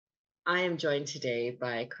I am joined today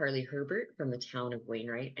by Carly Herbert from the town of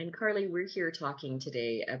Wainwright. And Carly, we're here talking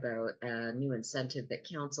today about a new incentive that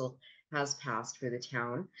council has passed for the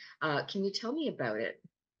town. Can you tell me about it?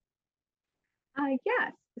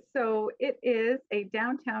 Yes. So it is a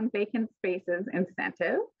downtown vacant spaces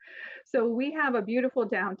incentive. So we have a beautiful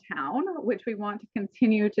downtown, which we want to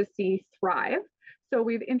continue to see thrive. So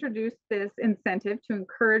we've introduced this incentive to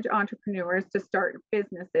encourage entrepreneurs to start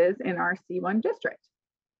businesses in our C1 district.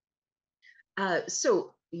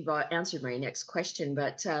 So you've answered my next question,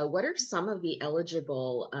 but what are some of the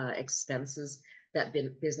eligible expenses that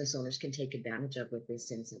business owners can take advantage of with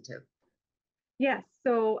this incentive? Yes,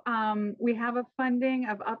 so we have a funding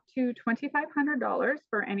of up to $2,500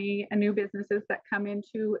 for any new businesses that come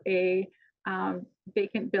into a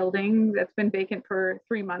vacant building that's been vacant for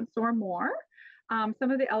 3 months or more.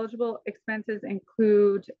 Some of the eligible expenses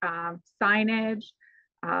include signage,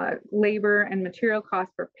 labor and material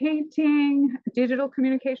costs for painting, digital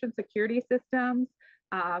communication security systems,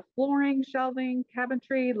 flooring, shelving,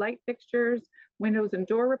 cabinetry, light fixtures, windows and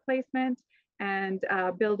door replacement, and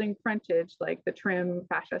building frontage like the trim,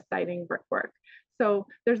 fascia, siding, brickwork. So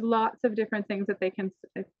there's lots of different things that they can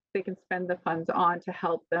spend the funds on to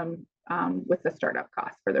help them with the startup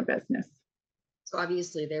costs for their business. So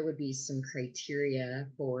obviously there would be some criteria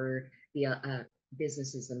for the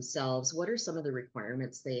businesses themselves. What are some of the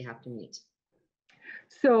requirements they have to meet?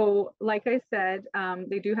 So, like I said,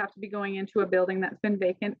 they do have to be going into a building that's been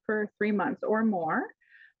vacant for 3 months or more.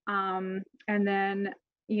 And then,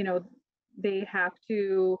 you know, they have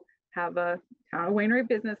to have a town of Wainwright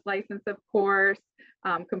business license, of course,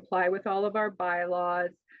 comply with all of our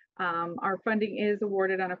bylaws. Our funding is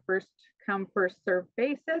awarded on a first come, first served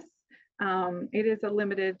basis. It is a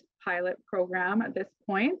limited pilot program at this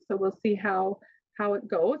point, so we'll see how it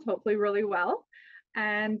goes. Hopefully, really well.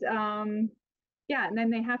 And yeah, and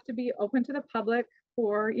then they have to be open to the public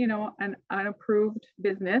for an unapproved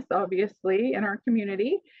business, obviously, in our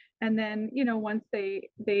community. And then once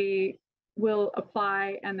they will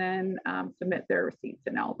apply and then submit their receipts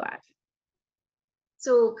and all that.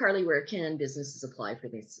 So Carly, where can businesses apply for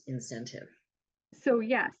this incentive? So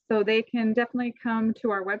yes, so they can definitely come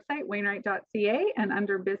to our website, wainwright.ca, and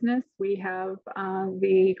under business, we have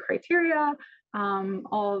the criteria,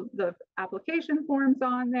 all the application forms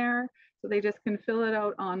on there. So they just can fill it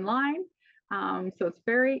out online. So it's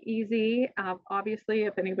very easy. Obviously,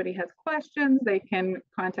 if anybody has questions, they can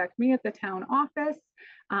contact me at the town office,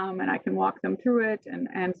 and I can walk them through it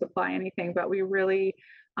and supply anything. But we really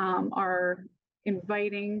are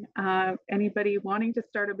inviting anybody wanting to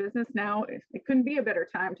start a business now. It couldn't be a better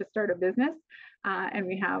time to start a business. And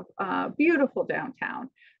we have a beautiful downtown.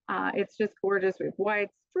 It's just gorgeous. We have wide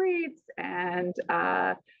streets and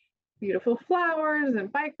beautiful flowers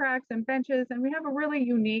and bike racks and benches. And we have a really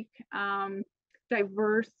unique,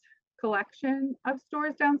 diverse collection of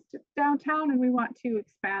stores downtown. And we want to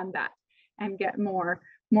expand that and get more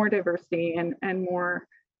diversity and more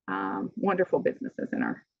wonderful businesses in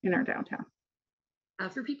our downtown.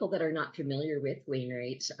 For people that are not familiar with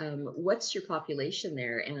Wainwright, what's your population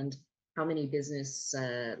there and how many business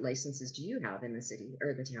licenses do you have in the city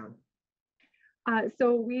or the town?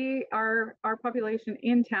 So our population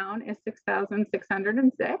in town is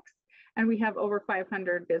 6,606, and we have over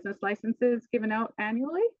 500 business licenses given out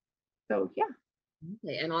annually. So yeah,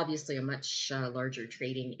 Okay, and obviously a much larger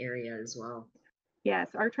trading area as well. yes,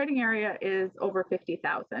 our trading area is over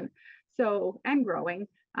 50,000. So and growing.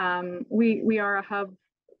 We are a hub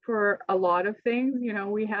for a lot of things.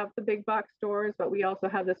 We have the big box stores, but we also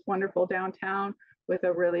have this wonderful downtown with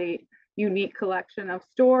a really unique collection of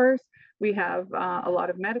stores. We have a lot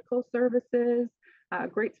of medical services,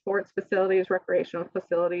 great sports facilities, recreational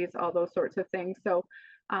facilities, all those sorts of things. So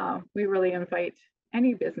we really invite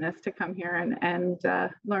any business to come here and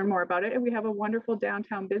learn more about it. And we have a wonderful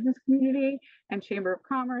downtown business community and Chamber of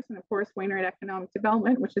Commerce, and of course, Wainwright Economic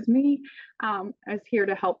Development, which is me, is here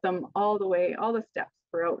to help them all the steps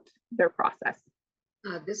throughout their process.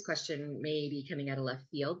 This question may be coming out of left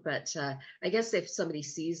field, but I guess if somebody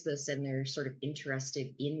sees this and they're sort of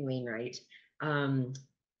interested in Wainwright, um,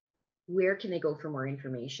 where can they go for more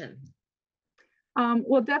information?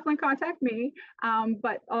 Well, definitely contact me.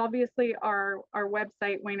 But obviously, our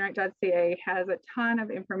website, wainwright.ca, has a ton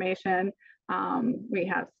of information. We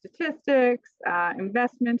have statistics,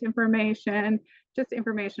 investment information, just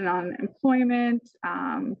information on employment,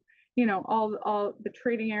 all the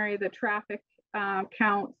trading area, the traffic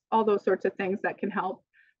counts, all those sorts of things that can help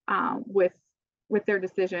with their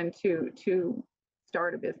decision to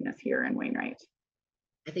start a business here in Wainwright.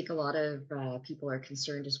 I think a lot of people are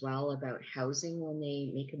concerned as well about housing when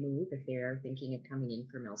they make a move if they are thinking of coming in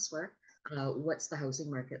from elsewhere. What's the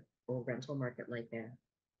housing market or rental market like there?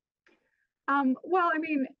 Well, I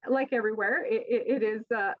mean, like everywhere, it is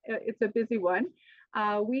it's a busy one.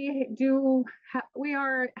 We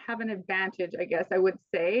have an advantage, I guess I would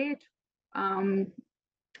say, um,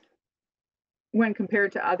 when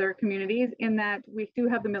compared to other communities, in that we do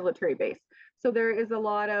have the military base. So there is a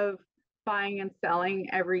lot of buying and selling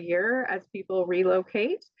every year as people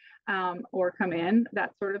relocate, or come in,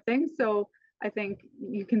 that sort of thing. So I think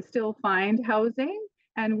you can still find housing,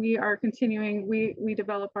 and we are continuing. We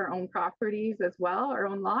develop our own properties as well, our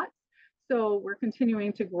own lots. So we're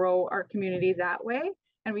continuing to grow our community that way.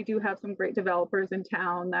 And we do have some great developers in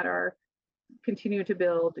town that are continue to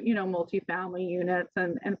build, multifamily units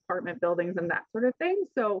and apartment buildings and that sort of thing.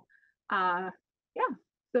 So, yeah,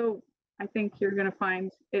 so I think you're going to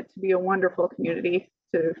find it to be a wonderful community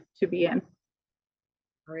to be in.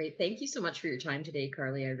 All right. Thank you so much for your time today,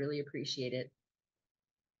 Carly. I really appreciate it.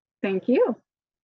 Thank you.